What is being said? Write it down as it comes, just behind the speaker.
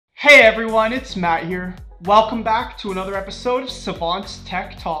Hey everyone, it's Matt here. Welcome back to another episode of Savant's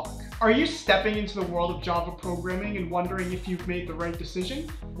Tech Talk. Are you stepping into the world of Java programming and wondering if you've made the right decision?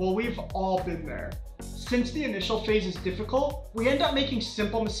 Well, we've all been there. Since the initial phase is difficult, we end up making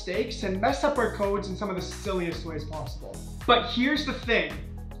simple mistakes and mess up our codes in some of the silliest ways possible. But here's the thing,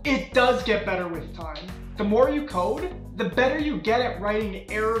 it does get better with time. The more you code, the better you get at writing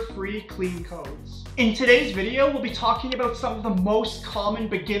error-free, clean codes. In today's video, we'll be talking about some of the most common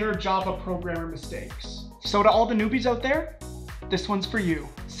beginner Java programmer mistakes. So to all the newbies out there, this one's for you.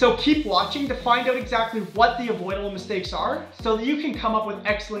 So keep watching to find out exactly what the avoidable mistakes are so that you can come up with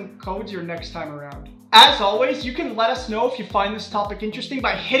excellent codes your next time around. As always, you can let us know if you find this topic interesting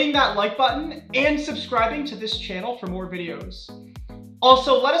by hitting that like button and subscribing to this channel for more videos.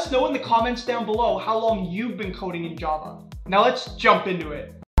 Also, let us know in the comments down below how long you've been coding in Java. Now let's jump into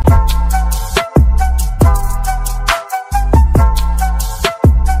it.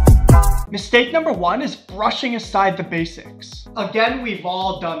 Mistake number one is brushing aside the basics. Again, we've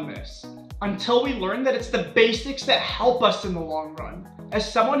all done this, until we learn that it's the basics that help us in the long run. As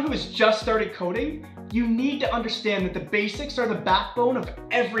someone who has just started coding, you need to understand that the basics are the backbone of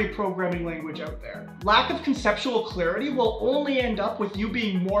every programming language out there. Lack of conceptual clarity will only end up with you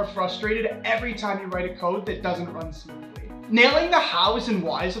being more frustrated every time you write a code that doesn't run smoothly. Nailing the hows and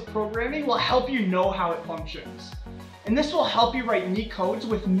whys of programming will help you know how it functions. And this will help you write neat codes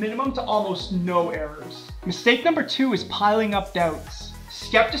with minimum to almost no errors. Mistake number two is piling up doubts.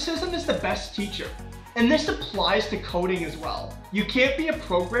 Skepticism is the best teacher. And this applies to coding as well. You can't be a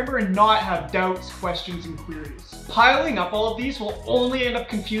programmer and not have doubts, questions, and queries. Piling up all of these will only end up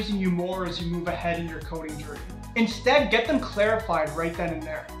confusing you more as you move ahead in your coding journey. Instead, get them clarified right then and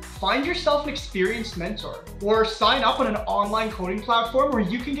there. Find yourself an experienced mentor, or sign up on an online coding platform where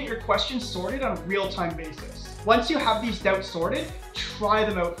you can get your questions sorted on a real-time basis. Once you have these doubts sorted, try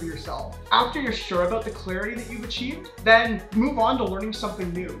them out for yourself. After you're sure about the clarity that you've achieved, then move on to learning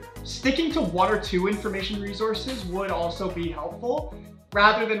something new. Sticking to one or two information resources would also be helpful,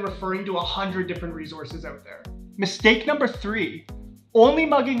 rather than referring to 100 different resources out there. Mistake number three, only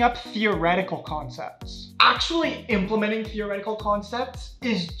mugging up theoretical concepts. Actually implementing theoretical concepts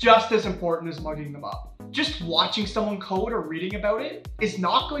is just as important as mugging them up. Just watching someone code or reading about it is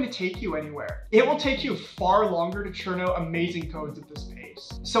not going to take you anywhere. It will take you far longer to churn out amazing codes at this pace.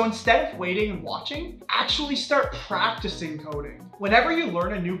 So instead of waiting and watching, actually start practicing coding. Whenever you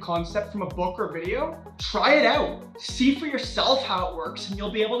learn a new concept from a book or video, try it out. See for yourself how it works and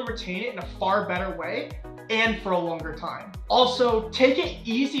you'll be able to retain it in a far better way and for a longer time. Also, take it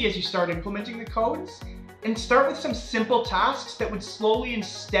easy as you start implementing the codes and start with some simple tasks that would slowly and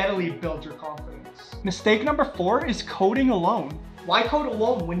steadily build your confidence. Mistake number four is coding alone. Why code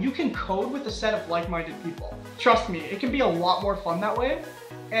alone when you can code with a set of like-minded people? Trust me, it can be a lot more fun that way.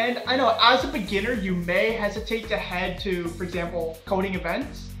 And I know as a beginner, you may hesitate to head to, for example, coding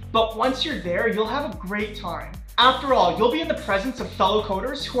events, but once you're there, you'll have a great time. After all, you'll be in the presence of fellow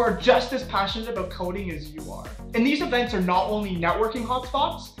coders who are just as passionate about coding as you are. And these events are not only networking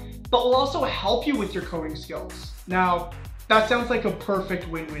hotspots, but will also help you with your coding skills. Now, that sounds like a perfect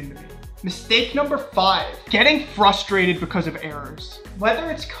win-win to me. Mistake number five, getting frustrated because of errors. Whether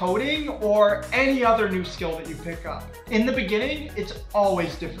it's coding or any other new skill that you pick up. In the beginning, it's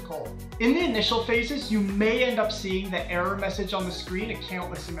always difficult. In the initial phases, you may end up seeing the error message on the screen a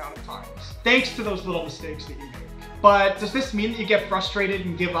countless amount of times, thanks to those little mistakes that you make. But does this mean that you get frustrated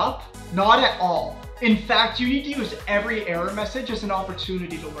and give up? Not at all. In fact, you need to use every error message as an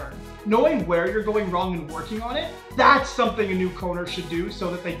opportunity to learn. Knowing where you're going wrong and working on it, that's something a new coder should do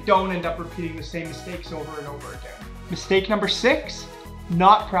so that they don't end up repeating the same mistakes over and over again. Mistake number six,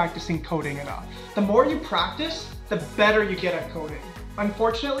 not practicing coding enough. The more you practice, the better you get at coding.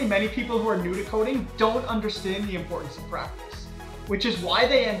 Unfortunately, many people who are new to coding don't understand the importance of practice, which is why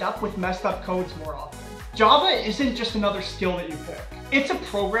they end up with messed up codes more often. Java isn't just another skill that you pick. It's a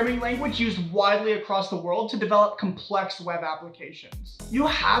programming language used widely across the world to develop complex web applications. You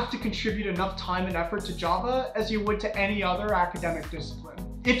have to contribute enough time and effort to Java as you would to any other academic discipline.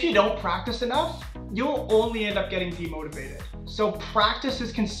 If you don't practice enough, you'll only end up getting demotivated. So practice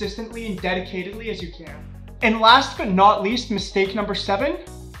as consistently and dedicatedly as you can. And last but not least, mistake number seven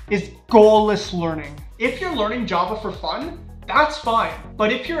is goalless learning. If you're learning Java for fun, that's fine.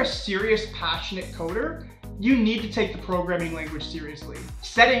 But if you're a serious, passionate coder, you need to take the programming language seriously.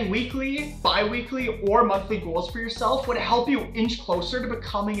 Setting weekly, bi-weekly, or monthly goals for yourself would help you inch closer to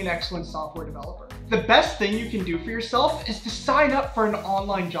becoming an excellent software developer. The best thing you can do for yourself is to sign up for an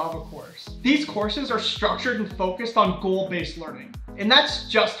online Java course. These courses are structured and focused on goal-based learning. And that's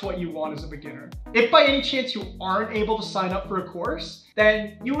just what you want as a beginner. If by any chance you aren't able to sign up for a course,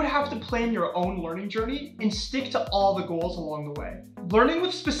 then you would have to plan your own learning journey and stick to all the goals along the way. Learning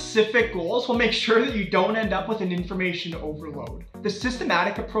with specific goals will make sure that you don't end up with an information overload. The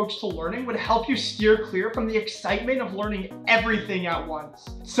systematic approach to learning would help you steer clear from the excitement of learning everything at once.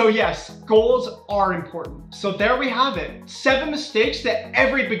 So yes, goals are important. So there we have it. 7 mistakes that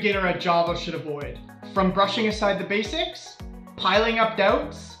every beginner at Java should avoid. From brushing aside the basics, piling up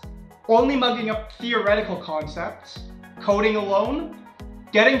doubts, only mugging up theoretical concepts, coding alone,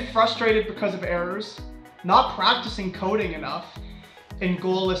 getting frustrated because of errors, not practicing coding enough, and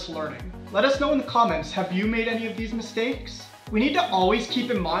goalless learning. Let us know in the comments, have you made any of these mistakes? We need to always keep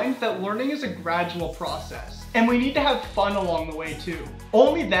in mind that learning is a gradual process, and we need to have fun along the way too.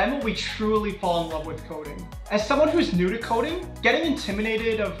 Only then will we truly fall in love with coding. As someone who's new to coding, getting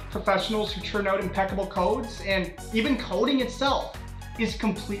intimidated of professionals who churn out impeccable codes, and even coding itself, is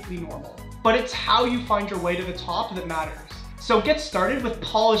completely normal. But it's how you find your way to the top that matters. So get started with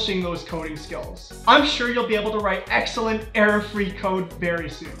polishing those coding skills. I'm sure you'll be able to write excellent, error-free code very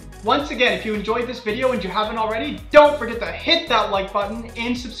soon. Once again, if you enjoyed this video and you haven't already, don't forget to hit that like button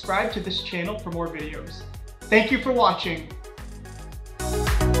and subscribe to this channel for more videos. Thank you for watching.